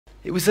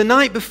It was the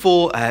night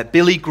before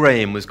Billy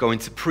Graham was going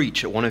to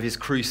preach at one of his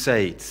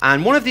crusades.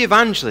 And one of the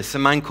evangelists, a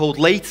man called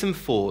Leighton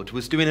Ford,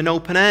 was doing an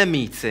open-air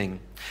meeting.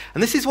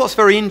 And this is what's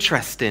very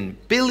interesting.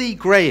 Billy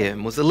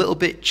Graham was a little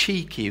bit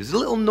cheeky, he was a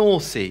little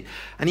naughty,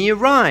 and he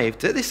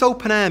arrived at this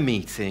open-air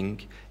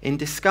meeting in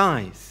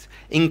disguise,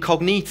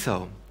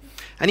 incognito.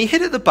 And he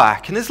hid at the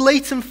back, and as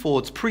Leighton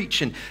Ford's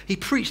preaching, he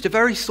preached a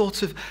very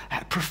sort of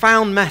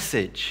profound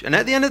message. And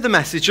at the end of the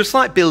message, just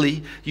like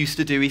Billy used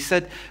to do, he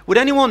said, would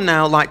anyone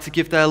now like to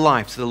give their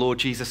life to the Lord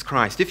Jesus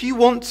Christ? If you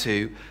want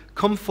to,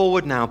 come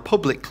forward now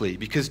publicly,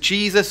 because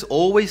Jesus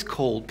always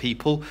called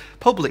people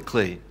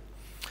publicly.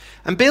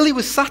 And Billy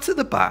was sat at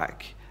the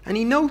back, and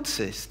he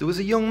noticed there was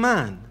a young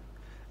man.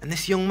 And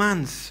this young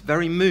man's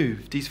very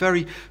moved. He's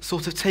very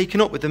sort of taken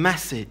up with the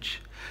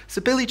message. So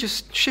Billy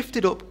just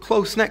shifted up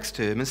close next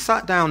to him and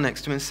sat down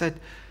next to him and said,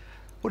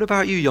 what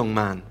about you, young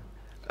man?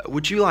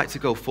 Would you like to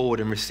go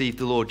forward and receive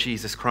the Lord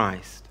Jesus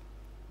Christ?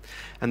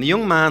 And the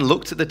young man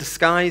looked at the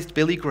disguised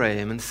Billy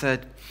Graham and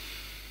said,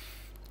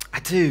 I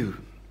do.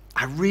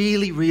 I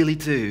really, really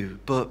do.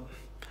 But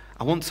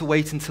I want to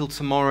wait until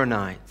tomorrow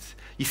night.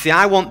 You see,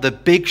 I want the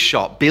big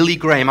shot, Billy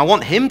Graham. I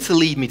want him to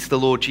lead me to the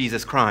Lord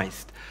Jesus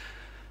Christ.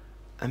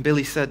 And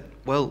Billy said,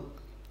 well,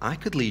 I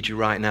could lead you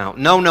right now.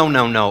 No.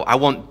 I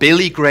want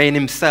Billy Graham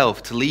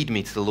himself to lead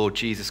me to the Lord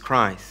Jesus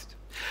Christ.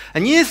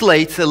 And years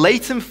later,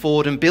 Leighton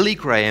Ford and Billy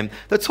Graham,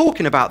 they're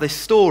talking about this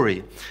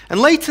story.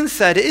 And Leighton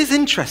said, it is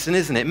interesting,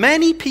 isn't it?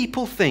 Many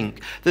people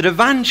think that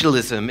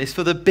evangelism is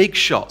for the big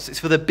shots. It's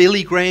for the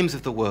Billy Grahams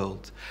of the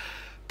world.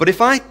 But if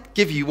I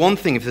give you one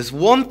thing, if there's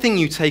one thing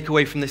you take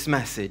away from this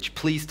message,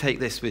 please take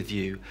this with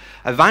you.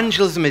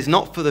 Evangelism is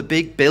not for the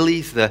big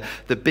Billies, the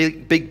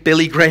big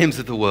Billy Grahams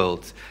of the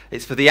world.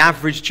 It's for the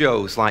average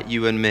Joes like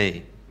you and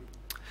me.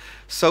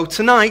 So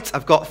tonight,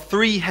 I've got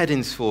 3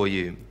 headings for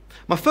you.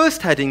 My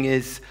first heading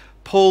is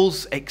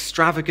Paul's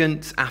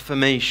extravagant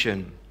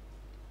affirmation.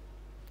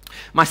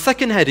 My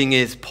second heading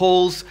is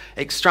Paul's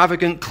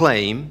extravagant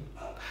claim.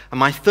 And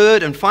my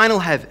third and final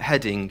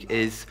heading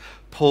is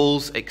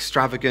Paul's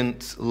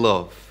extravagant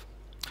love.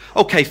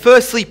 Okay,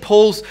 firstly,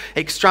 Paul's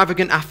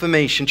extravagant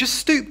affirmation. Just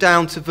stoop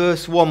down to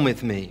verse 1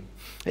 with me.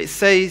 It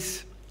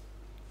says,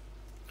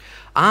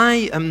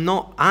 I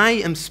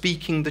am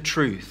speaking the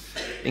truth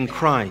in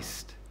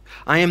Christ.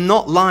 I am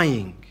not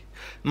lying.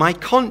 My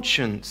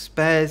conscience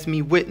bears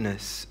me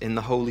witness in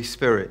the Holy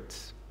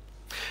Spirit.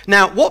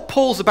 Now, what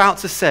Paul's about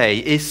to say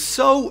is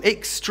so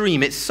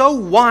extreme, it's so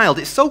wild,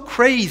 it's so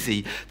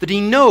crazy that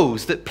he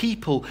knows that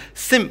people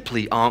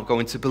simply aren't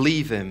going to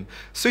believe him.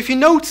 So if you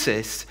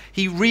notice,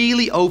 he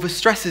really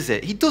overstresses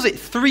it. He does it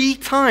 3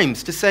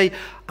 times to say,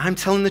 I'm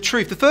telling the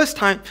truth. The first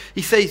time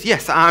he says,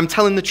 yes, I'm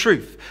telling the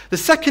truth. The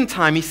second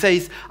time he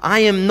says, I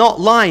am not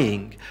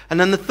lying. And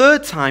then the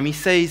third time he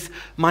says,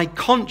 my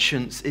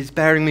conscience is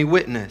bearing me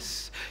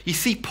witness. You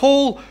see,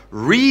 Paul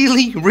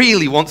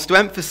really wants to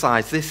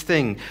emphasize this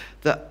thing,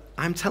 that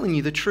I'm telling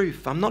you the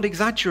truth. I'm not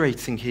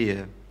exaggerating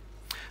here.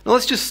 Now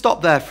let's just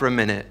stop there for a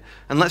minute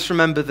and let's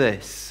remember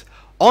this.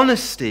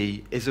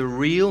 Honesty is a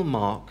real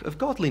mark of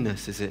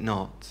godliness, is it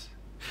not?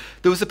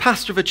 There was a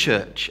pastor of a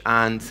church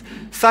and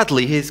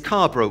sadly his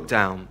car broke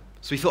down.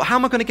 So he thought, how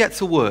am I going to get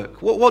to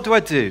work? What do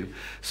I do?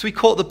 So he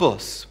caught the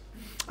bus.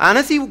 And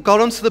as he got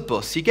onto the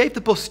bus, he gave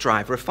the bus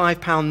driver a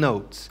 £5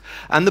 note.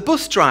 And the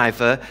bus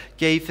driver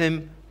gave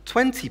him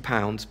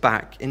 £20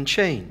 back in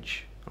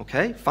change.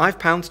 Okay, £5,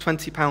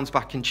 £20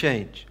 back in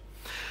change.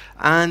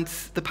 And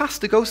the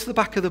pastor goes to the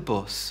back of the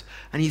bus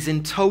and he's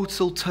in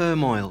total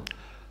turmoil.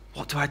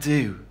 What do I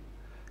do?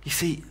 You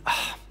see,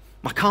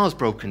 my car's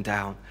broken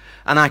down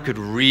and I could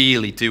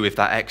really do with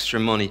that extra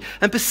money.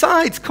 And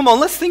besides, come on,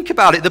 let's think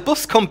about it. The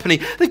bus company,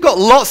 they've got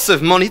lots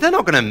of money. They're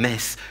not going to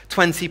miss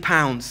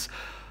 £20.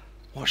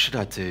 What should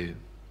I do?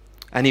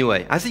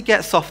 Anyway, as he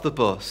gets off the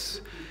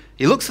bus,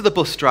 he looks at the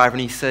bus driver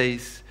and he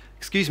says,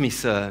 excuse me,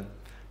 sir,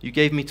 you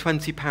gave me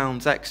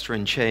 £20 extra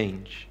in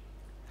change.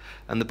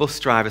 And the bus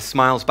driver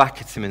smiles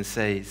back at him and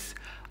says,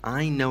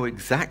 I know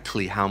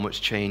exactly how much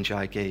change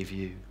I gave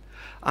you.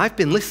 I've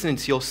been listening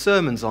to your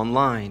sermons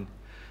online,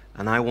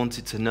 and I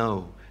wanted to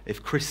know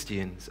if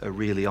Christians are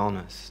really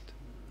honest.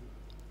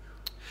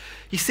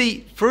 You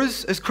see, for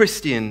us as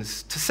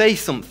Christians to say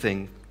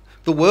something,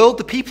 the world,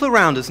 the people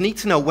around us need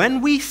to know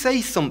when we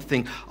say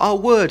something, our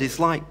word is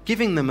like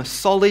giving them a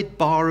solid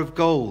bar of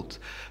gold.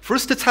 For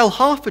us to tell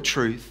half a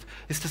truth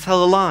is to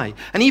tell a lie.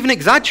 And even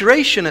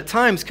exaggeration at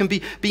times can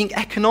be being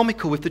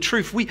economical with the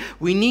truth.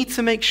 We need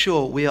to make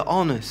sure we are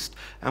honest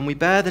and we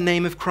bear the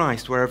name of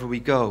Christ wherever we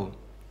go.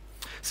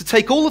 So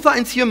take all of that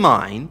into your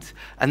mind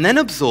and then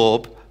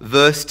absorb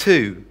verse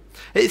 2.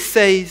 It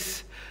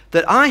says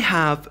that I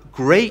have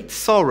great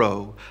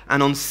sorrow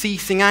and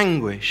unceasing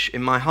anguish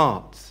in my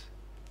heart.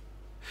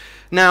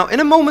 Now, in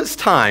a moment's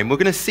time, we're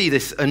going to see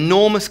this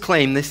enormous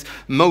claim, this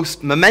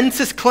most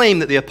momentous claim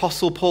that the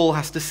Apostle Paul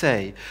has to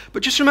say.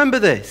 But just remember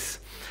this.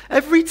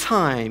 Every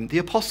time the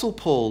Apostle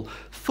Paul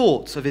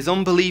thought of his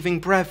unbelieving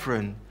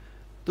brethren,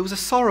 there was a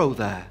sorrow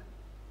there.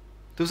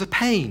 There was a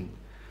pain.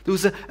 There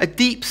was a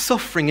deep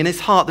suffering in his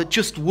heart that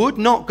just would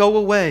not go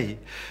away.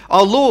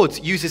 Our Lord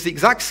uses the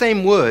exact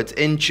same word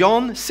in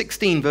John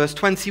 16, verse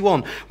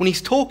 21, when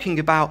he's talking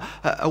about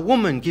a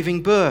woman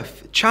giving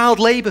birth, child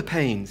labor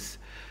pains.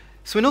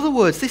 So in other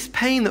words, this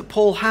pain that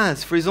Paul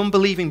has for his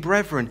unbelieving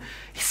brethren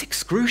is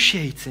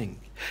excruciating.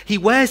 He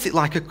wears it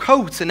like a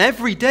coat, and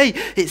every day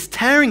it's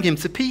tearing him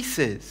to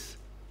pieces.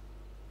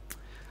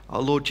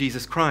 Our Lord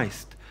Jesus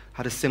Christ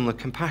had a similar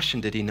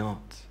compassion, did he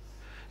not?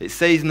 It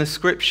says in the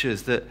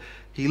scriptures that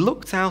he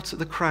looked out at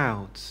the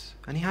crowds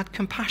and he had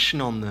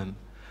compassion on them,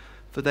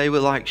 for they were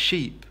like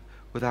sheep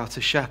without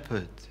a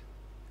shepherd.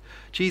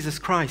 Jesus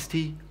Christ,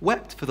 he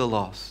wept for the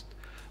lost.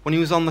 When he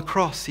was on the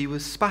cross, he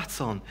was spat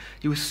on,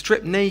 he was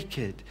stripped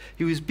naked,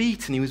 he was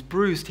beaten, he was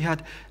bruised, he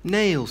had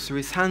nails through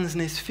his hands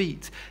and his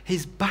feet,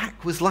 his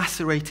back was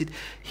lacerated.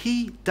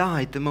 He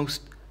died the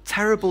most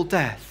terrible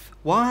death.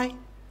 Why?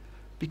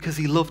 Because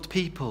he loved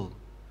people.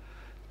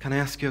 Can I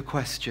ask you a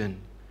question?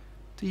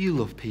 Do you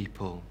love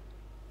people?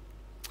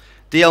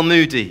 D.L.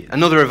 Moody,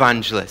 another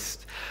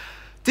evangelist.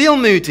 D.L.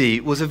 Moody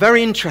was a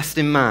very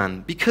interesting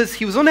man because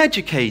he was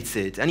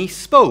uneducated and he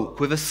spoke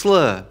with a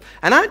slur.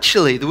 And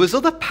actually, there was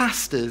other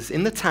pastors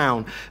in the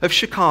town of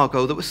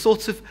Chicago that were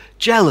sort of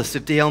jealous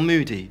of D.L.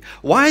 Moody.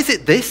 Why is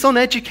it this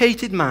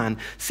uneducated man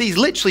sees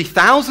literally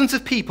thousands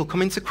of people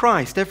coming to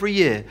Christ every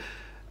year,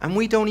 and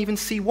we don't even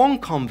see one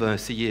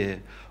convert a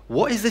year?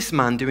 What is this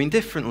man doing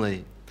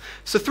differently?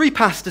 So 3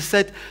 pastors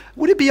said,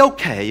 would it be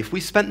okay if we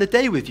spent the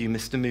day with you,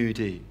 Mr.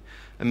 Moody?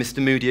 And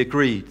Mr. Moody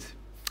agreed.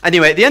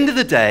 Anyway, at the end of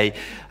the day,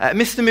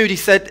 Mr. Moody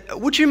said,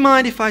 would you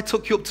mind if I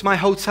took you up to my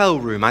hotel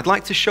room? I'd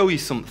like to show you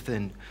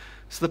something.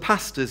 So the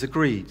pastors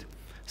agreed.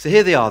 So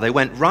here they are. They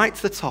went right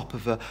to the top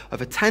of a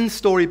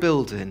 10-story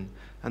building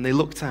and they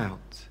looked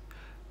out.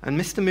 And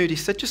Mr. Moody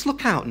said, just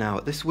look out now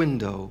at this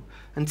window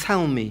and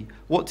tell me,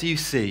 what do you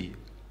see?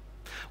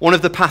 One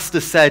of the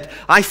pastors said,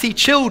 I see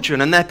children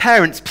and their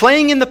parents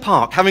playing in the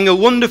park, having a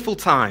wonderful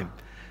time.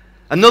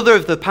 Another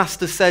of the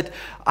pastors said,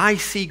 I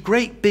see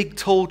great big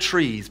tall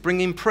trees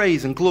bringing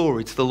praise and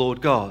glory to the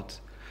Lord God.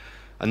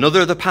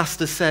 Another of the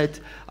pastors said,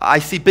 I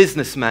see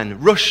businessmen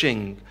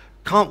rushing,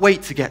 can't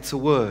wait to get to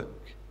work.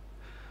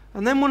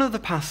 And then one of the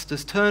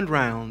pastors turned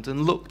round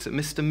and looked at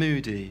Mr.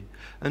 Moody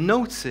and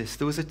noticed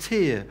there was a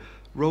tear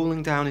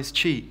rolling down his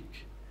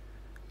cheek.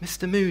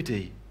 Mr.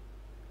 Moody,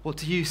 what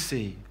do you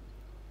see?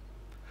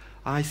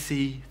 I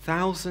see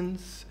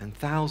thousands and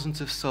thousands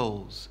of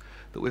souls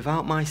that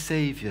without my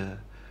Saviour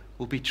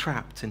will be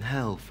trapped in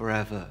hell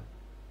forever.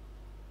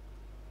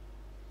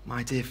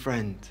 My dear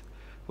friend,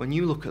 when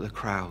you look at the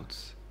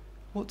crowds,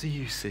 what do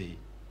you see?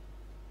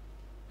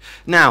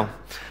 Now,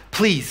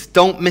 please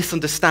don't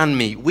misunderstand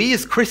me. We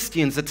as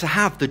Christians are to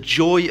have the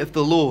joy of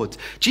the Lord.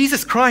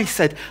 Jesus Christ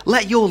said,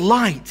 let your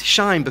light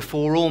shine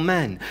before all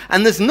men.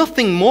 And there's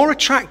nothing more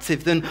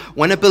attractive than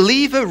when a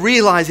believer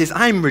realizes,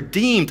 I'm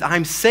redeemed,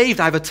 I'm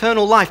saved, I have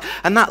eternal life,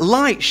 and that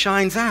light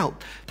shines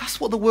out. That's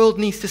what the world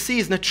needs to see,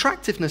 is an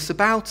attractiveness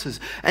about us,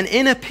 an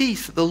inner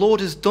peace that the Lord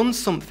has done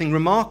something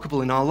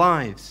remarkable in our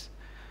lives.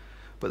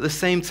 But at the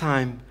same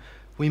time,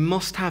 we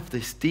must have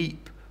this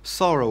deep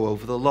sorrow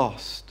over the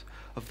lost,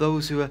 of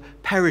those who are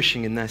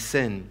perishing in their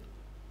sin.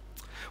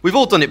 We've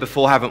all done it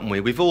before, haven't we?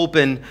 We've all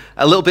been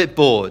a little bit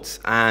bored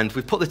and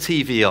we've put the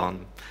TV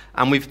on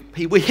and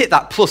we hit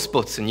that plus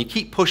button. You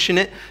keep pushing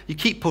it, you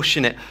keep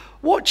pushing it.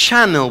 What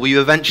channel will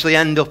you eventually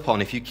end up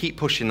on if you keep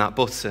pushing that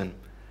button?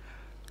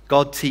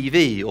 God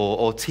TV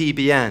or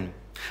TBN.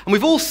 And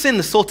we've all seen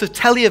the sort of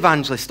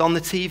televangelist on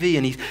the TV,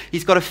 and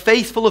he's got a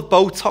face full of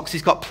Botox,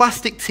 he's got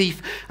plastic teeth,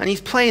 and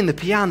he's playing the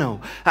piano.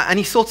 And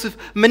he's sort of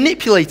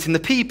manipulating the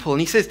people. And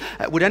he says,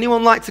 would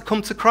anyone like to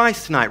come to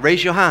Christ tonight?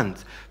 Raise your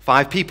hand.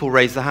 5 people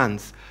raise their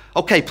hands.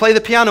 Okay, play the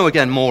piano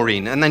again,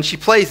 Maureen. And then she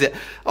plays it.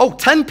 Oh,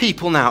 10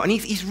 people now. And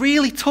he's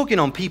really tugging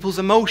on people's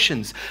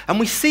emotions. And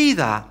we see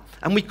that,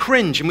 and we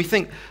cringe, and we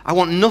think, I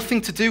want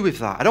nothing to do with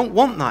that. I don't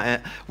want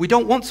that. We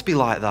don't want to be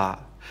like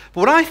that.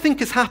 But what I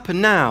think has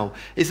happened now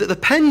is that the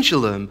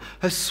pendulum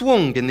has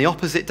swung in the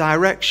opposite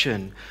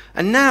direction.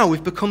 And now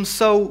we've become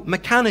so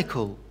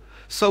mechanical,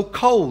 so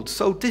cold,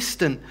 so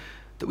distant,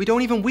 that we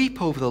don't even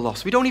weep over the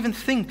lost. We don't even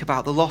think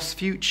about the lost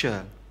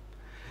future.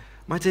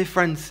 My dear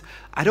friends,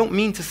 I don't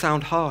mean to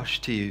sound harsh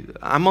to you.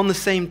 I'm on the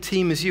same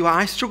team as you.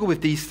 I struggle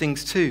with these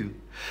things too.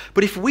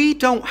 But if we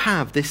don't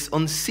have this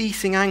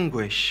unceasing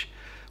anguish,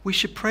 we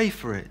should pray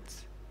for it.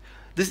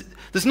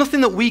 There's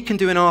nothing that we can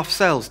do in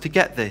ourselves to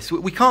get this.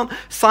 We can't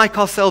psych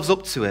ourselves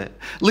up to it.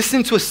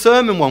 Listening to a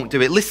sermon won't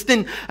do it.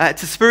 Listening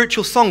to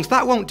spiritual songs,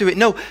 that won't do it.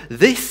 No,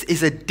 this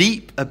is a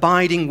deep,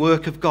 abiding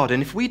work of God.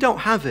 And if we don't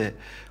have it,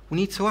 we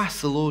need to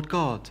ask the Lord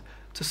God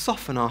to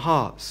soften our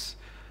hearts,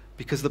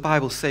 because the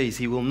Bible says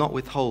he will not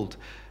withhold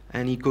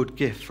any good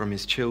gift from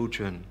his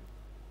children.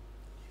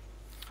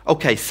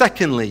 Okay,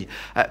 secondly,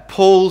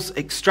 Paul's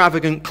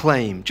extravagant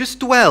claim. Just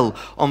dwell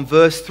on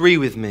verse 3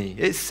 with me.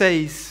 It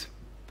says,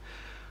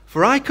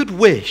 for I could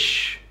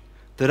wish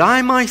that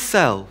I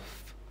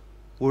myself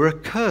were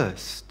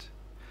accursed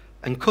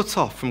and cut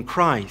off from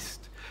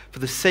Christ for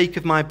the sake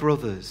of my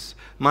brothers,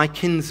 my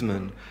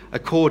kinsmen,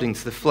 according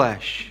to the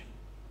flesh.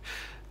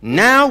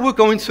 Now we're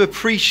going to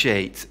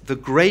appreciate the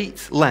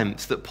great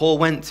lengths that Paul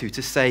went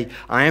to say,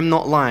 I am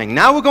not lying.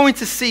 Now we're going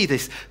to see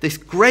this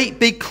great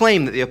big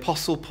claim that the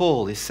Apostle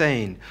Paul is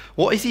saying.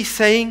 What is he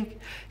saying?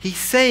 He's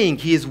saying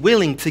he is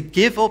willing to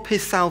give up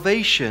his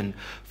salvation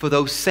for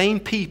those same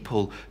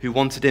people who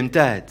wanted him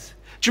dead.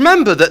 Do you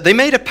remember that they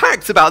made a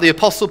pact about the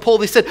Apostle Paul?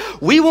 They said,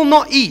 we will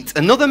not eat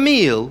another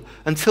meal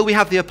until we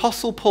have the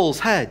Apostle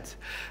Paul's head.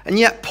 And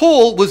yet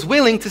Paul was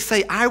willing to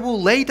say, I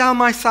will lay down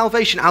my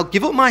salvation. I'll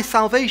give up my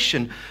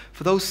salvation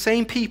for those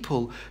same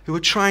people who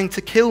are trying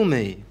to kill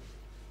me.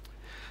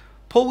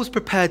 Paul was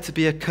prepared to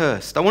be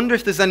accursed. I wonder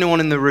if there's anyone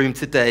in the room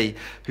today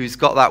who's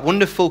got that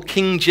wonderful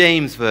King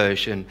James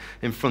version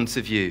in front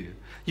of you.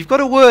 You've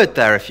got a word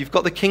there if you've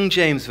got the King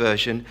James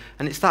version,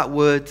 and it's that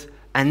word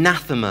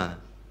anathema.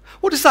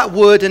 What does that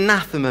word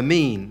anathema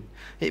mean?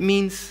 It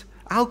means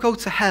I'll go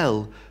to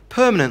hell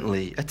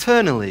permanently,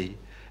 eternally,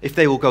 if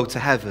they will go to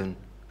heaven.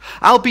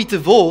 I'll be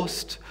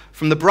divorced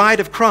from the bride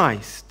of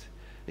Christ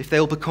if they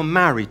will become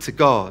married to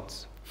God.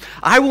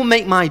 I will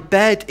make my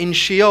bed in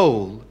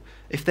Sheol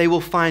if they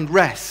will find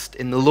rest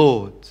in the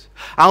Lord.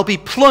 I'll be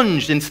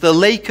plunged into the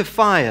lake of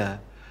fire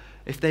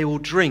if they will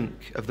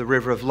drink of the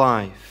river of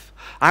life.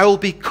 I will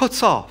be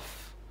cut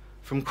off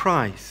from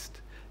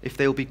Christ if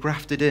they will be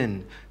grafted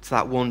in to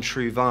that one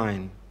true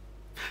vine.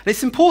 And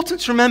it's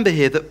important to remember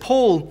here that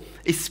Paul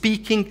is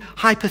speaking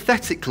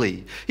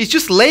hypothetically. He's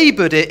just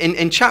labored it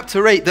in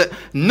chapter 8 that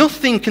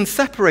nothing can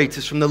separate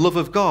us from the love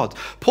of God.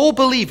 Paul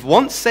believed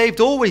once saved,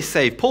 always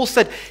saved. Paul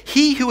said,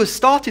 he who has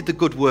started the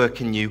good work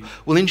in you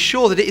will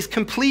ensure that it is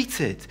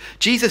completed.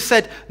 Jesus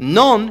said,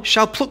 none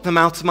shall pluck them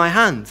out of my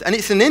hand. And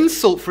it's an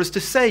insult for us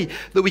to say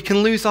that we can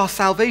lose our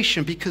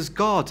salvation because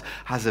God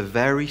has a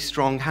very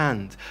strong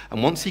hand.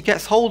 And once he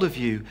gets hold of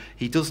you,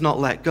 he does not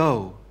let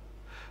go.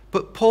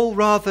 But Paul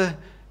rather,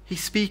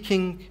 he's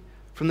speaking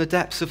from the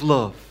depths of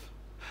love.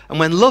 And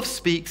when love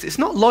speaks, it's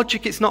not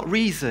logic, it's not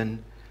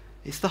reason,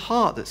 it's the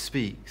heart that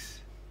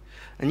speaks.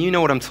 And you know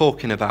what I'm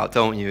talking about,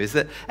 don't you? Is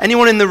there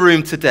anyone in the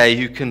room today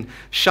who can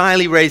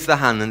shyly raise their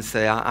hand and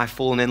say, I've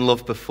fallen in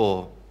love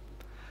before?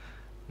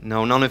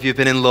 No, none of you have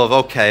been in love.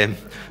 Okay,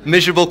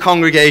 miserable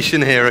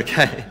congregation here,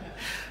 okay.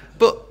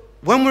 But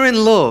when we're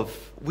in love,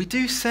 we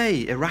do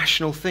say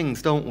irrational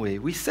things, don't we?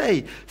 We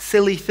say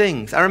silly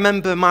things. I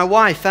remember my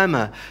wife,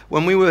 Emma,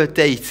 when we were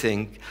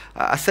dating,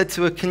 I said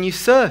to her, can you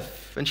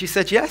surf? And she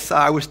said, yes,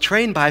 I was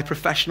trained by a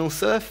professional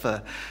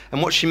surfer.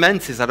 And what she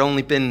meant is I'd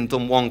only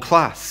done one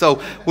class.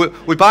 So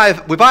we buy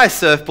a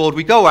surfboard,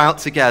 we go out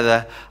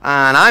together,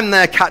 and I'm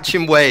there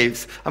catching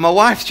waves, and my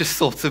wife's just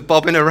sort of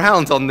bobbing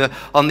around on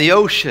the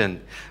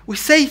ocean. We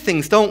say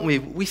things, don't we?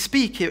 We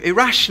speak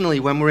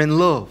irrationally when we're in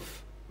love.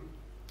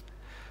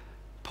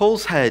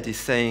 Paul's head is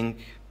saying,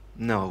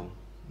 no,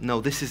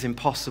 this is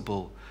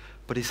impossible.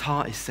 But his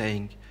heart is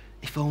saying,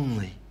 if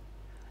only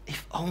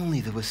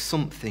there was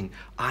something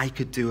I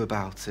could do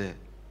about it.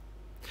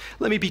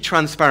 Let me be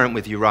transparent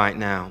with you right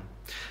now.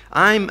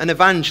 I'm an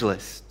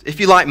evangelist. If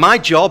you like, my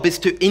job is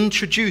to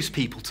introduce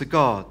people to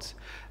God.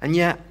 And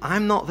yet,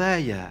 I'm not there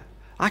yet.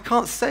 I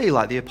can't say,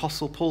 like the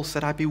Apostle Paul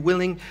said, I'd be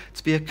willing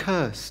to be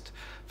accursed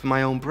for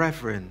my own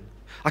brethren.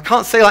 I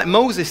can't say like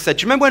Moses said.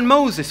 Do you remember when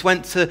Moses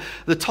went to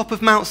the top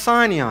of Mount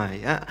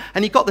Sinai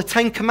and he got the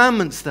 10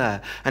 Commandments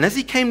there? And as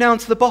he came down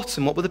to the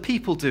bottom, what were the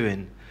people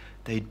doing?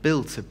 They'd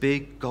built a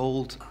big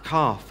gold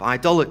calf,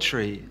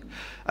 idolatry.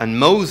 And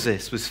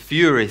Moses was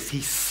furious.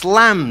 He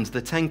slammed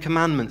the 10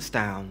 Commandments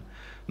down.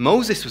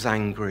 Moses was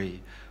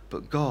angry,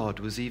 but God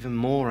was even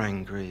more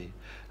angry.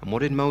 And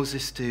what did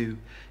Moses do?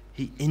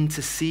 He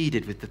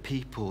interceded with the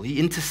people. He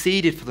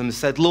interceded for them and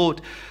said,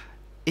 Lord,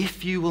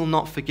 if you will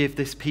not forgive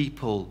this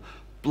people,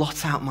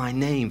 blot out my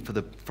name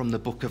from the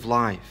book of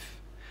life.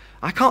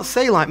 I can't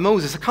say like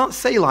Moses. I can't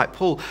say like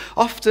Paul.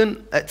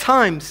 Often, at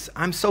times,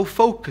 I'm so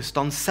focused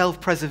on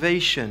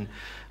self-preservation.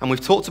 And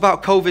we've talked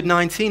about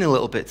COVID-19 a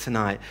little bit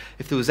tonight.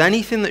 If there was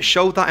anything that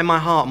showed that in my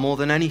heart more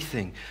than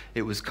anything,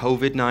 it was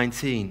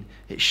COVID-19.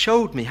 It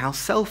showed me how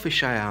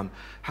selfish I am,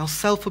 how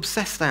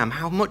self-obsessed I am,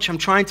 how much I'm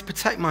trying to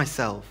protect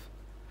myself.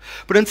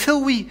 But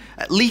until we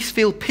at least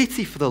feel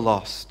pity for the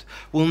lost,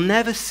 we'll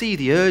never see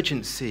the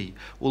urgency.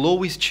 We'll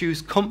always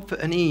choose comfort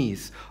and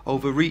ease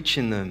over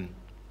reaching them.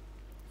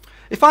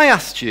 If I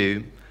asked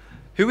you,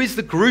 who is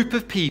the group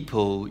of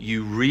people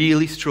you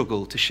really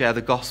struggle to share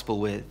the gospel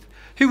with,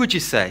 who would you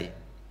say?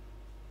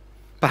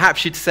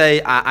 Perhaps you'd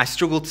say, I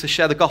struggle to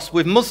share the gospel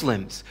with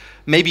Muslims.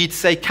 Maybe you'd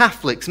say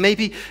Catholics.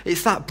 Maybe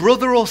it's that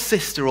brother or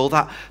sister or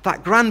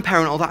that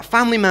grandparent or that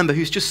family member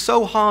who's just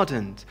so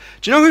hardened.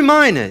 Do you know who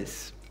mine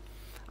is?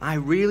 I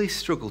really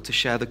struggle to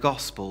share the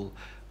gospel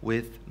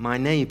with my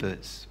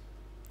neighbours.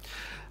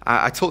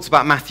 I talked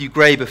about Matthew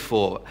Gray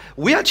before.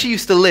 We actually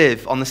used to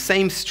live on the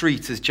same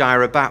street as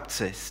Jireh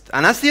Baptist.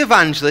 And as the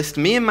evangelist,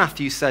 me and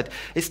Matthew said,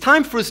 it's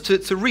time for us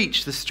to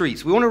reach the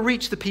streets. We want to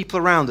reach the people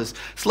around us.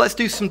 So let's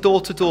do some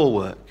door-to-door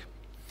work.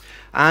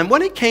 And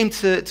when it came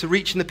to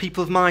reaching the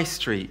people of my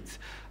street,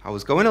 I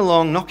was going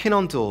along, knocking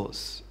on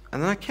doors.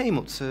 And then I came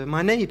up to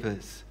my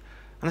neighbours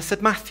and I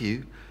said,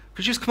 Matthew,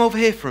 could you just come over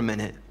here for a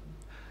minute?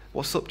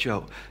 What's up,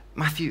 Joe?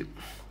 Matthew,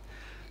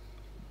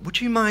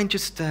 would you mind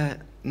just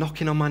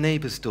knocking on my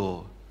neighbour's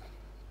door?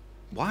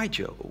 Why,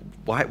 Joe?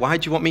 Why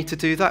do you want me to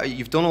do that?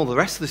 You've done all the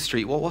rest of the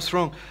street. What's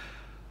wrong?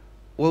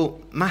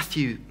 Well,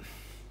 Matthew,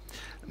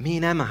 me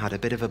and Emma had a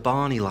bit of a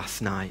Barney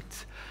last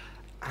night.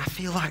 And I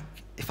feel like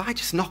if I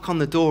just knock on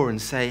the door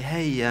and say,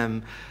 hey,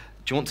 do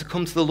you want to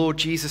come to the Lord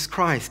Jesus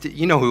Christ?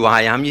 You know who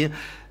I am. They're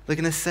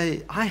going to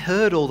say, I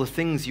heard all the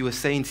things you were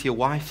saying to your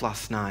wife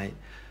last night.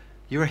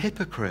 You're a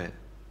hypocrite.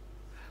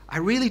 I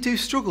really do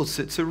struggle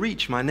to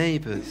reach my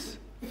neighbours.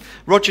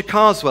 Roger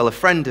Carswell, a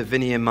friend of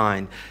Vinny and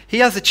mine, he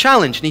has a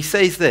challenge and he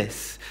says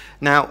this.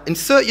 Now,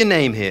 insert your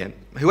name here.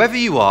 Whoever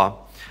you are,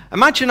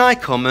 imagine I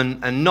come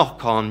and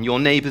knock on your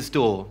neighbour's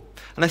door.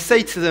 And I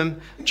say to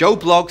them, Joe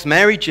Bloggs,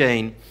 Mary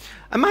Jane,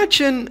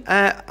 imagine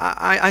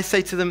I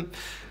say to them,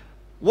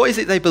 what is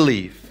it they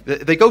believe?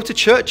 They go to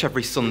church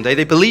every Sunday.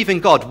 They believe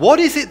in God. What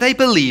is it they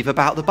believe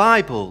about the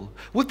Bible?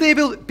 Would they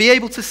be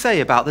able to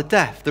say about the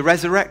death, the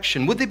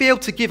resurrection? Would they be able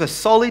to give a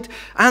solid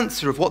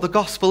answer of what the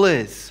gospel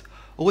is?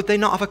 Or would they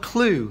not have a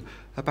clue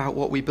about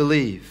what we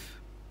believe?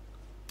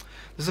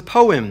 There's a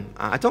poem,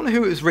 I don't know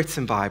who it was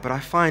written by, but I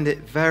find it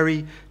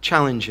very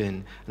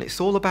challenging. And it's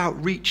all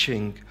about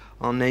reaching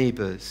our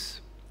neighbours.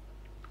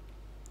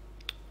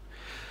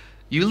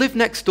 You lived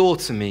next door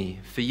to me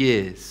for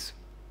years.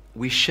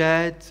 We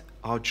shared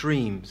our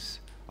dreams,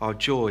 our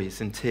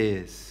joys and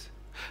tears.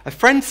 A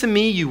friend to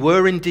me you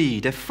were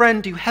indeed, a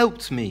friend who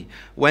helped me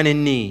when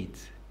in need.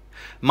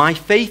 My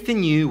faith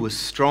in you was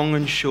strong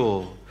and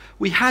sure.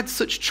 We had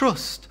such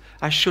trust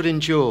as should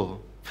endure.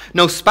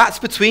 No spats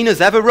between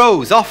us ever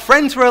rose. Our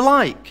friends were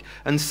alike,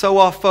 and so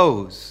our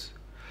foes.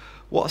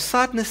 What a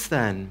sadness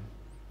then,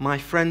 my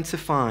friend, to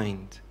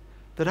find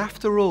that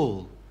after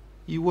all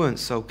you weren't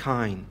so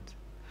kind.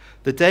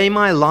 The day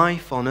my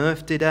life on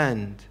earth did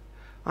end,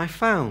 I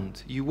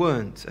found you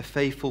weren't a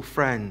faithful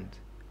friend.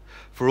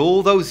 For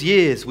all those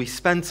years we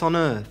spent on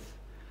earth,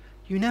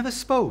 you never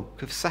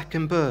spoke of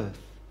second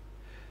birth.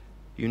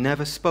 You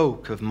never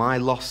spoke of my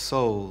lost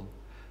soul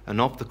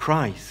and of the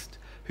Christ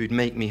who'd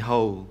make me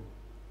whole.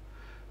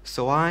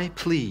 So I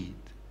plead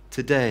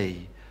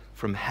today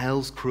from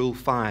hell's cruel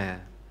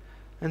fire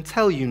and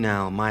tell you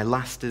now my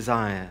last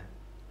desire.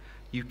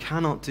 You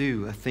cannot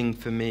do a thing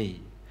for me.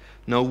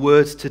 No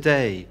words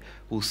today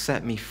will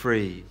set me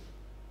free.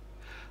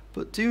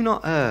 But do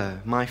not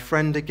err, my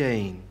friend,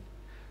 again.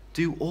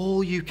 Do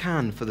all you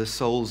can for the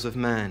souls of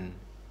men.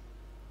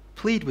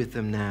 Plead with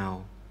them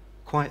now,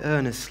 quite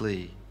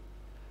earnestly,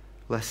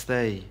 lest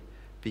they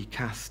be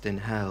cast in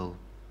hell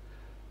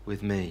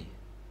with me.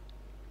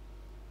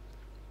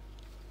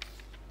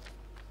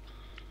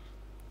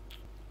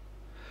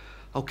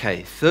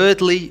 Okay,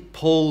 thirdly,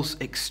 Paul's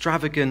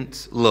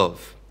extravagant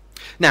love.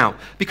 Now,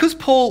 because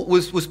Paul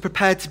was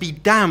prepared to be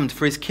damned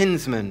for his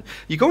kinsmen,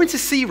 you're going to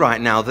see right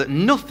now that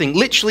nothing,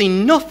 literally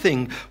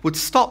nothing, would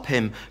stop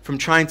him from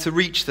trying to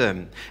reach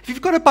them. If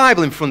you've got a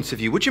Bible in front of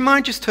you, would you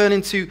mind just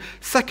turning to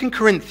 2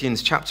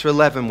 Corinthians chapter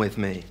 11 with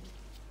me?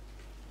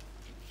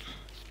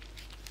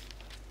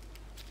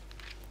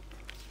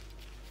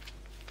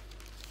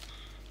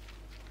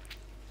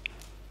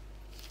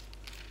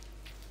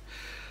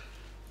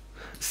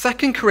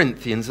 Second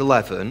Corinthians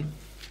 11,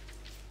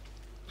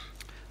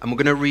 and we're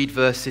going to read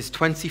verses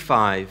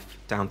 25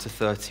 down to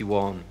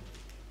 31.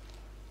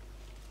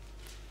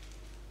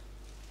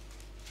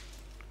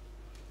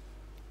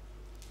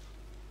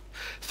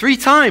 Three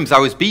times I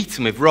was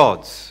beaten with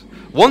rods.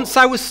 Once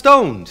I was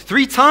stoned.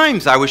 3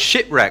 times I was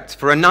shipwrecked.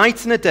 For a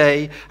night and a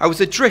day I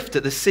was adrift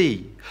at the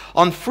sea,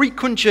 on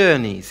frequent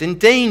journeys, in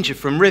danger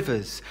from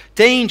rivers,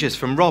 dangers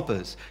from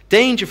robbers,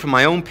 danger from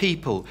my own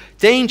people,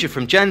 danger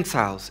from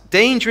Gentiles,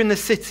 danger in the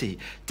city,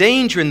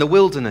 danger in the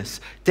wilderness,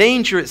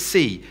 danger at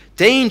sea,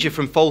 danger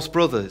from false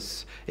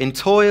brothers, in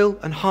toil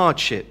and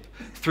hardship,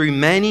 through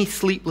many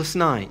sleepless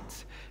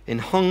nights, in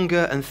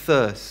hunger and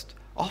thirst,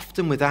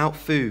 often without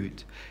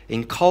food,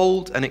 in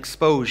cold and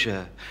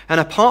exposure. And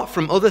apart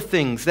from other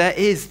things, there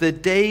is the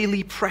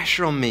daily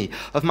pressure on me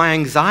of my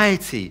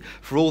anxiety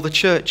for all the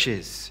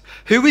churches.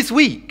 Who is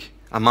weak?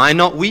 Am I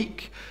not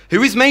weak?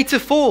 Who is made to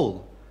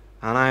fall?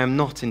 And I am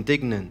not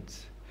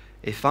indignant.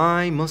 If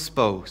I must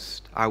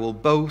boast, I will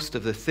boast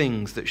of the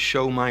things that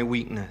show my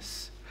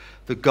weakness.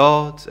 The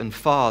God and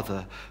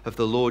Father of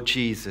the Lord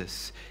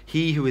Jesus,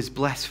 he who is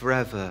blessed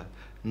forever,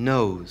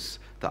 knows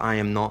that I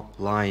am not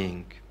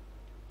lying.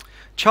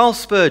 Charles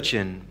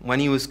Spurgeon, when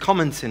he was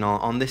commenting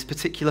on this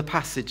particular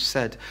passage,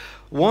 said,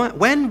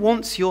 when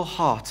once your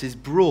heart is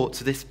brought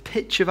to this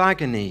pitch of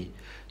agony,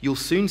 you'll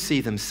soon see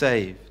them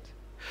saved.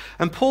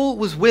 And Paul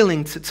was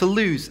willing to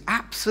lose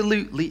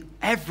absolutely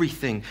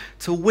everything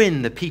to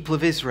win the people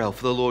of Israel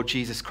for the Lord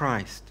Jesus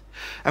Christ.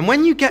 And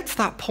when you get to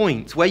that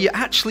point where you're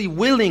actually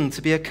willing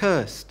to be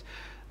accursed,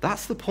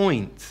 that's the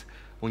point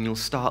when you'll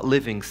start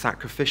living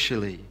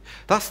sacrificially.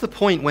 That's the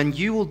point when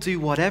you will do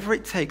whatever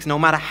it takes, no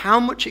matter how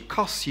much it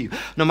costs you,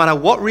 no matter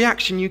what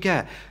reaction you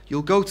get,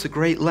 you'll go to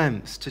great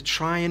lengths to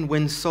try and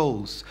win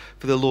souls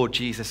for the Lord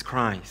Jesus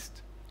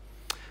Christ.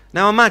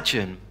 Now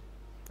imagine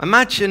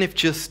if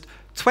just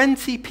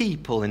 20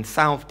 people in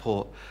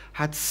Southport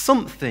had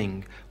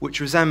something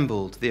which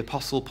resembled the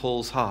Apostle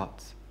Paul's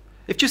heart.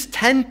 If just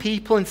 10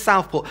 people in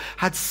Southport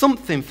had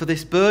something for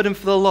this burden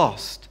for the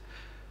lost,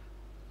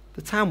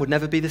 the town would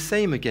never be the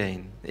same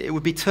again. It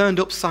would be turned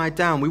upside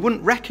down. We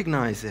wouldn't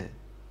recognize it.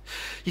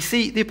 You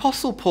see, the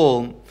Apostle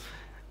Paul, do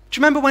you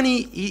remember when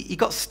he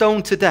got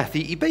stoned to death?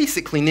 He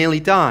basically nearly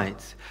died.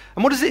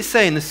 And what does it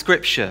say in the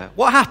scripture?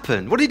 What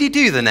happened? What did he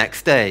do the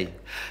next day?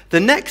 The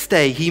next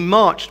day he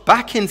marched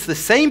back into the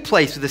same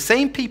place with the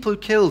same people who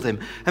killed him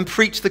and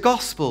preached the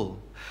gospel.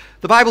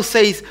 The Bible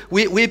says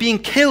we're being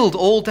killed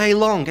all day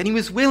long, and he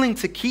was willing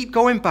to keep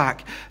going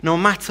back no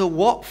matter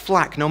what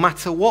flack, no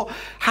matter what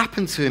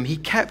happened to him. He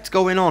kept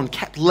going on,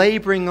 kept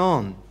laboring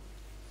on.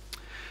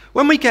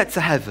 When we get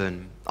to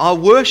heaven, our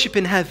worship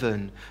in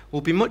heaven will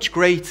be much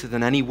greater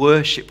than any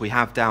worship we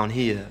have down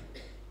here.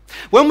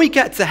 When we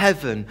get to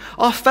heaven,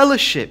 our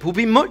fellowship will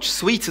be much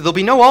sweeter. There'll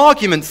be no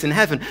arguments in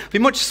heaven. It'll be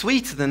much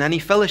sweeter than any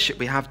fellowship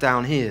we have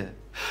down here.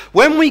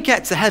 When we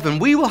get to heaven,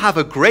 we will have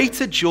a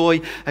greater joy,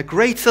 a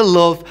greater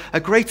love, a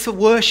greater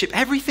worship.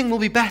 Everything will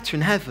be better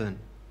in heaven.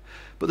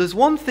 But there's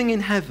one thing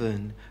in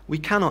heaven we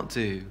cannot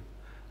do.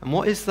 And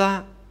what is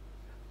that?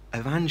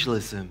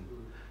 Evangelism.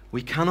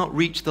 We cannot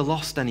reach the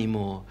lost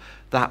anymore.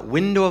 That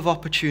window of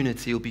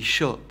opportunity will be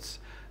shut,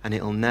 and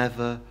it'll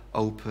never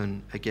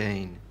open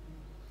again.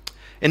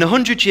 In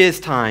 100 years'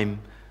 time,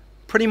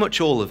 pretty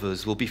much all of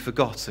us will be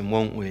forgotten,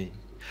 won't we?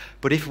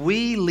 But if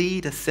we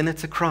lead a sinner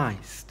to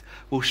Christ,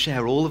 we'll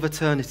share all of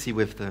eternity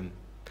with them.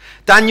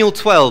 Daniel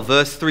 12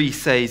 verse 3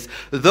 says,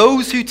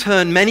 "Those who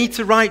turn many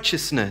to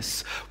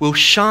righteousness will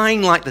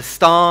shine like the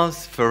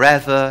stars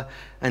forever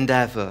and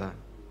ever."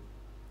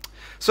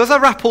 So as I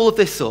wrap all of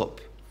this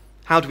up,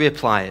 how do we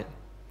apply it?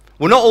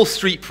 We're not all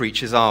street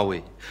preachers, are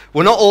we?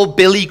 We're not all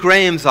Billy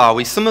Grahams, are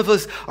we? Some of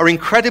us are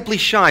incredibly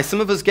shy.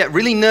 Some of us get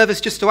really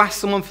nervous just to ask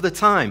someone for the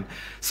time.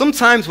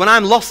 Sometimes when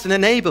I'm lost in a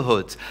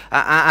neighborhood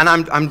and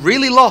I'm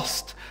really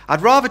lost,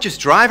 I'd rather just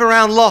drive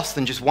around lost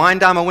than just wind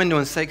down my window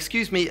and say,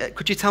 "Excuse me,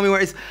 could you tell me where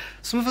it is?"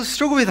 Some of us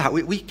struggle with that.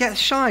 We get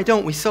shy,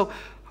 don't we? So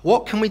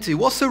what can we do?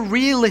 What's a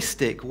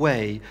realistic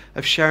way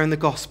of sharing the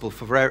gospel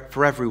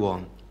for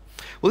everyone?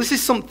 Well, this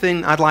is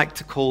something I'd like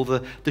to call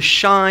the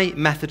shy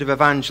method of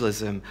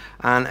evangelism.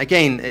 And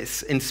again,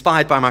 it's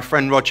inspired by my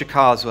friend Roger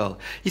Carswell.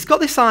 He's got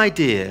this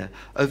idea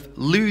of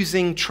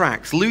losing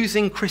tracts,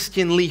 losing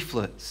Christian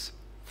leaflets.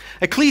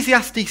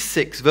 Ecclesiastes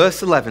 6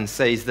 verse 11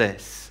 says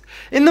this,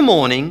 "In the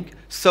morning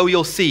sow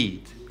your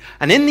seed,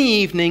 and in the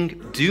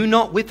evening do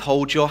not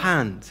withhold your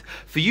hand,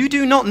 for you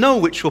do not know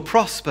which will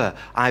prosper,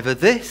 either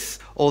this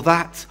or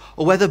that,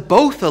 or whether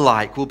both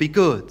alike will be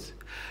good."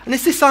 And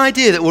it's this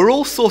idea that we're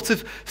all sort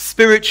of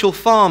spiritual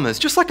farmers.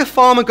 Just like a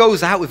farmer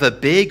goes out with a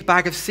big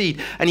bag of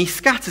seed and he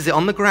scatters it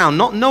on the ground,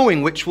 not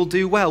knowing which will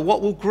do well,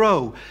 what will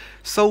grow.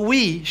 So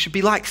we should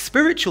be like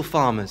spiritual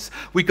farmers.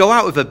 We go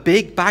out with a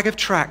big bag of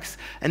tracts,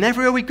 and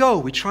everywhere we go,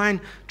 we try and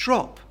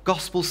drop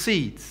gospel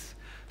seeds.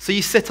 So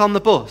you sit on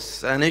the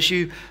bus, and as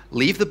you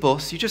leave the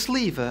bus, you just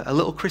leave a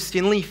little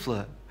Christian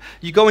leaflet.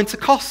 You go into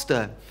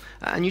Costa,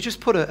 and you just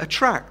put a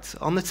tract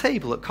on the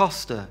table at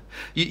Costa.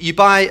 You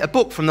buy a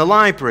book from the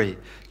library.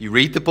 You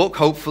read the book,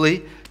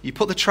 hopefully. You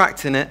put the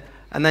tract in it,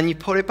 and then you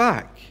put it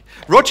back.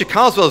 Roger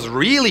Carswell's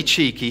really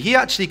cheeky. He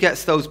actually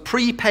gets those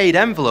prepaid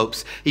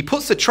envelopes. He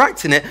puts the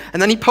tract in it,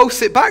 and then he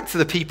posts it back to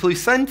the people who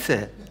sent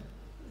it.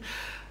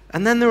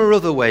 And then there are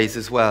other ways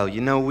as well.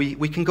 You know,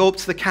 we can go up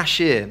to the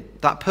cashier,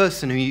 that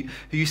person who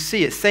you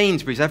see at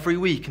Sainsbury's every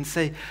week, and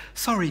say,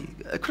 "Sorry,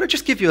 could I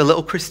just give you a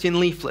little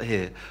Christian leaflet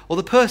here?" Or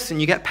the person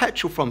you get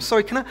petrol from,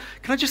 "Sorry, can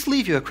I just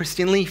leave you a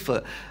Christian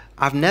leaflet?"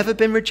 I've never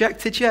been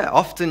rejected yet.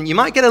 Often, you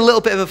might get a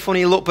little bit of a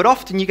funny look, but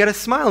often you get a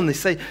smile and they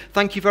say,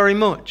 "Thank you very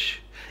much."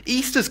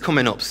 Easter's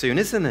coming up soon,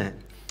 isn't it?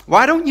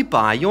 Why don't you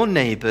buy your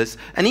neighbours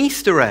an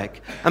Easter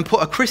egg and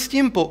put a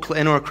Christian booklet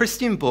in or a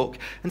Christian book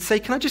and say,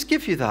 "Can I just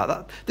give you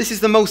that? This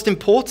is the most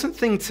important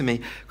thing to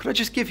me. Could I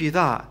just give you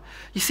that?"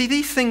 You see,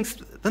 these things,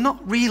 they're not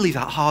really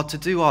that hard to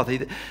do, are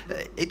they?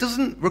 It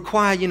doesn't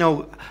require,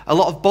 a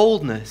lot of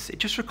boldness. It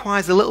just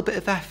requires a little bit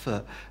of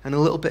effort and a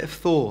little bit of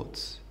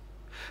thought.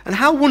 And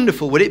how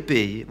wonderful would it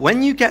be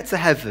when you get to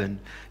heaven,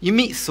 you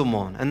meet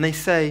someone and they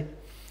say,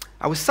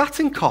 "I was sat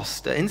in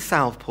Costa in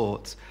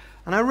Southport,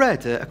 and I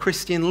read a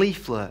Christian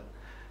leaflet,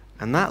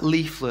 and that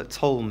leaflet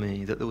told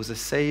me that there was a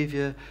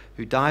Saviour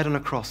who died on a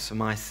cross for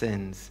my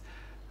sins,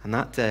 and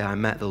that day I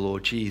met the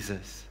Lord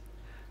Jesus."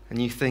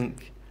 And you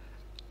think,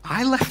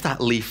 I left that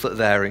leaflet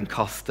there in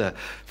Costa.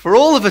 For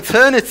all of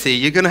eternity,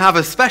 you're going to have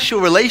a special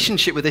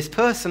relationship with this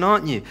person,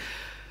 aren't you?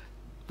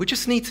 We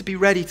just need to be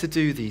ready to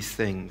do these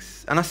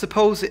things. And I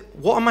suppose,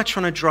 what am I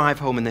trying to drive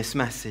home in this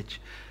message?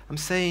 I'm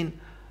saying,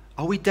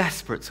 are we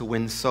desperate to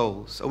win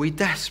souls? Are we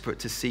desperate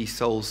to see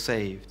souls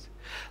saved?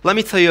 Let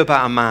me tell you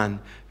about a man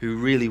who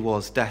really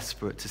was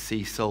desperate to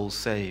see souls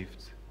saved.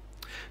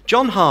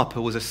 John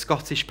Harper was a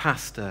Scottish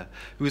pastor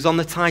who was on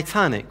the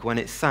Titanic when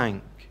it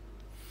sank.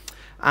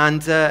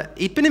 And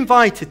he'd been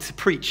invited to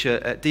preach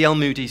at D.L.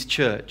 Moody's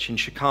church in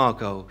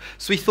Chicago.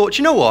 So he thought,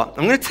 you know what,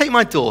 I'm going to take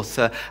my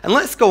daughter and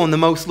let's go on the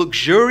most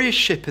luxurious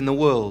ship in the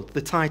world,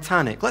 the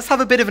Titanic. Let's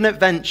have a bit of an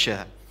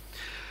adventure.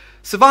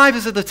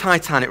 Survivors of the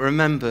Titanic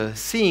remember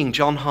seeing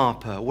John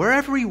Harper.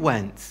 Wherever he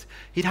went,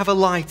 he'd have a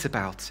light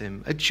about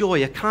him, a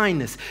joy, a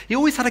kindness. He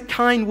always had a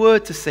kind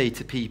word to say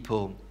to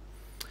people.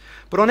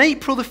 But on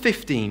April the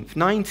 15th,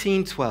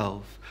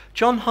 1912,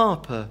 John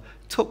Harper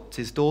tucked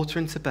his daughter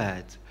into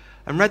bed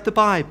and read the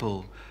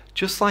Bible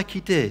just like he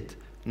did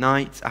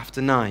night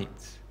after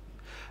night.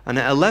 And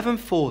at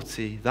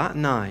 11:40 that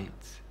night,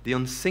 the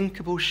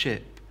unsinkable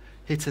ship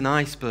hit an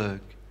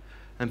iceberg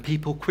and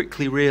people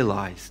quickly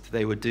realized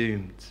they were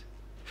doomed.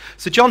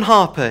 So John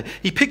Harper,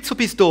 he picked up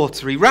his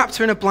daughter, he wrapped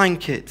her in a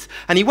blanket,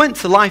 and he went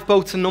to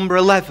lifeboat number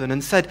 11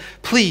 and said,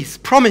 please,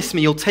 promise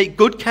me you'll take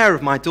good care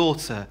of my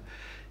daughter.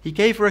 He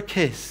gave her a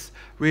kiss,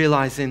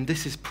 realizing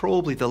this is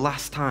probably the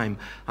last time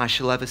I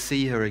shall ever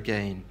see her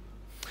again.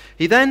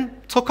 He then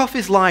took off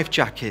his life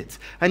jacket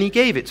and he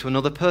gave it to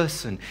another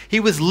person. He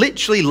was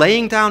literally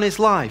laying down his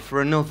life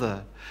for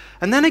another.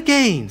 And then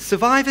again,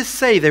 survivors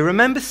say they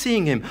remember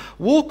seeing him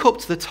walk up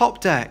to the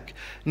top deck,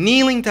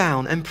 kneeling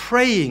down and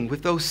praying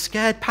with those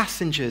scared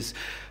passengers,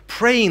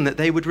 praying that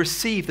they would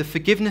receive the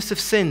forgiveness of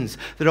sins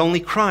that only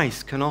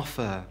Christ can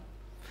offer.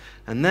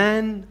 And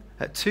then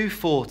at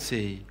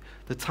 2:40,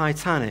 the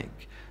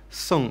Titanic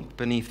sunk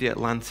beneath the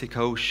Atlantic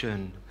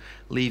Ocean,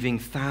 leaving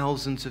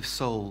thousands of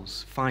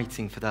souls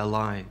fighting for their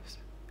lives.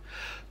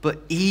 But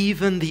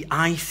even the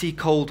icy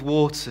cold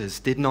waters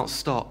did not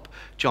stop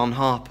John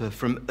Harper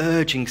from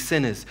urging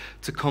sinners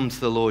to come to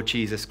the Lord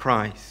Jesus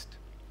Christ.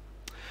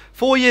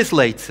 4 years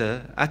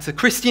later, at a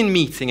Christian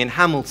meeting in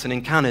Hamilton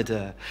in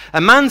Canada,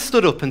 a man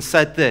stood up and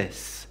said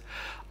this,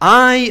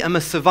 I am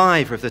a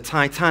survivor of the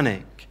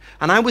Titanic,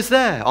 and I was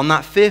there on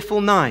that fearful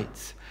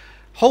night,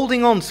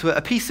 holding on to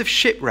a piece of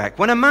shipwreck,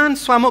 when a man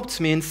swam up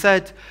to me and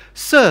said,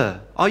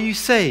 Sir, are you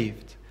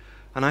saved?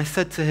 And I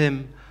said to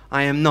him,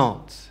 I am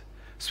not.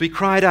 So he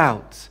cried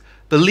out,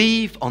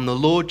 Believe on the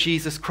Lord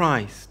Jesus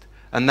Christ,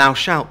 and thou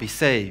shalt be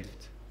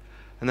saved.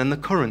 And then the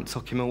current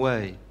took him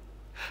away.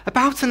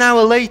 About an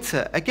hour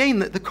later, again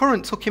the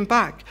current took him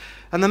back,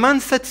 and the man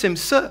said to him,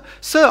 Sir,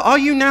 are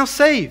you now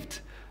saved?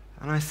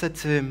 And I said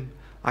to him,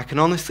 I can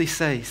honestly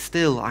say,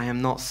 still I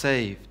am not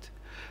saved.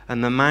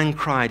 And the man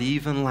cried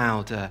even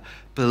louder,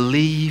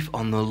 Believe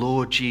on the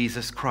Lord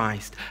Jesus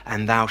Christ,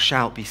 and thou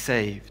shalt be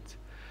saved.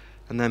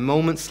 And then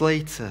moments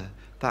later,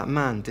 that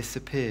man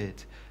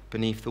disappeared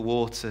beneath the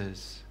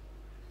waters.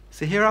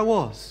 So here I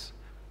was,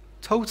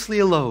 totally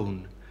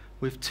alone,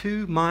 with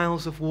 2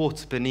 miles of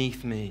water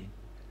beneath me.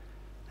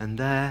 And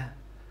there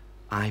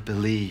I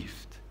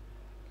believed.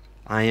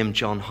 I am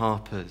John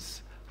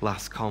Harper's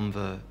last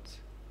convert.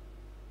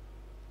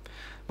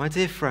 My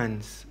dear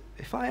friends,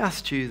 if I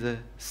asked you the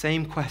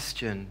same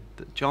question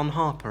that John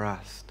Harper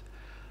asked,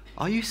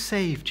 are you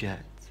saved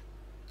yet?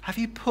 Have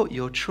you put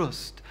your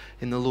trust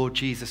in the Lord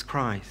Jesus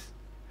Christ?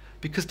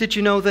 Because did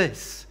you know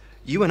this?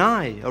 You and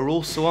I are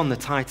also on the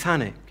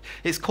Titanic.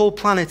 It's called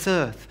planet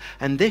Earth,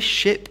 and this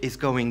ship is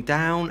going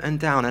down and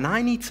down. And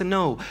I need to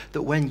know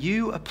that when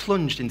you are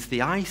plunged into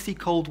the icy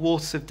cold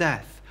waters of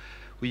death,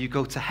 will you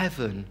go to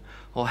heaven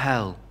or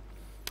hell?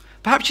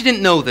 Perhaps you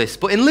didn't know this,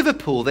 but in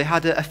Liverpool they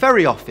had a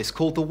ferry office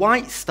called the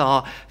White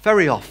Star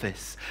Ferry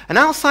Office. And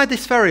outside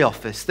this ferry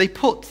office, they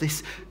put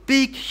this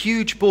big,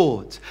 huge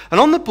board.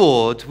 And on the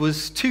board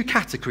was 2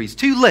 categories,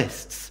 2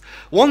 lists.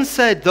 One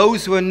said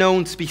those who are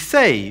known to be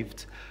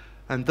saved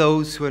and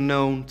those who are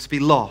known to be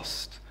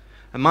lost.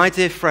 And my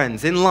dear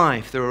friends, in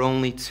life there are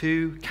only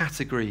 2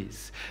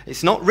 categories.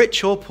 It's not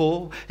rich or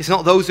poor. It's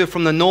not those who are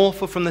from the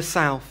north or from the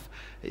south.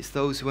 It's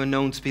those who are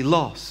known to be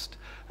lost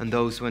and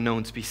those who are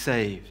known to be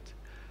saved.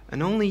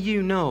 And only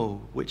you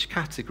know which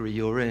category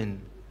you're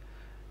in.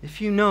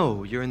 If you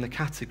know you're in the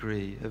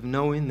category of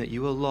knowing that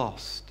you are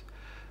lost,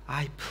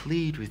 I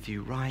plead with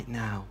you right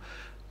now,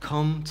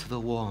 come to the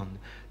one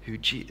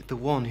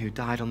who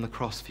died on the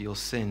cross for your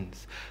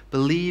sins.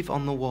 Believe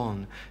on the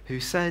one who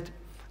said,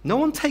 no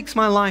one takes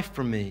my life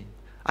from me.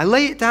 I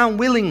lay it down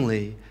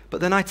willingly, but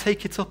then I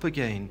take it up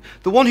again.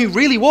 The one who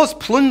really was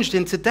plunged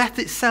into death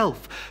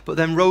itself, but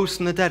then rose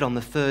from the dead on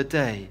the 3rd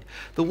day.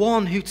 The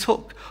one who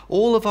took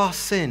all of our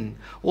sin,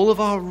 all of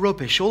our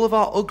rubbish, all of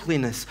our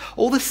ugliness,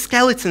 all the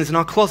skeletons in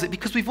our closet,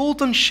 because we've all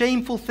done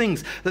shameful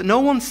things that no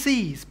one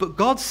sees, but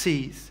God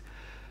sees.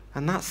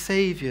 And that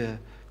Savior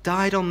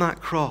died on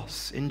that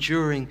cross,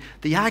 enduring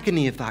the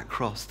agony of that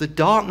cross, the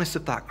darkness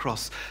of that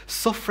cross,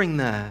 suffering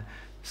there,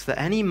 so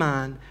that any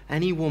man,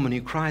 any woman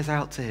who cries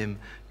out to him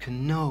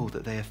can know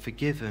that they are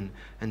forgiven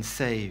and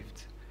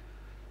saved.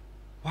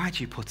 Why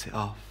do you put it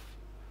off?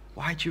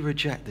 Why do you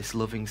reject this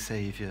loving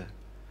Savior?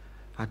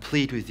 I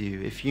plead with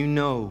you, if you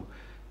know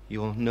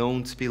you're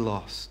known to be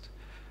lost,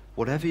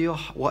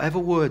 whatever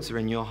words are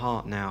in your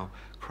heart now,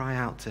 cry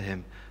out to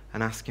him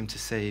and ask him to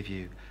save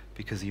you.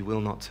 because he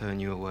will not turn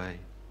you away.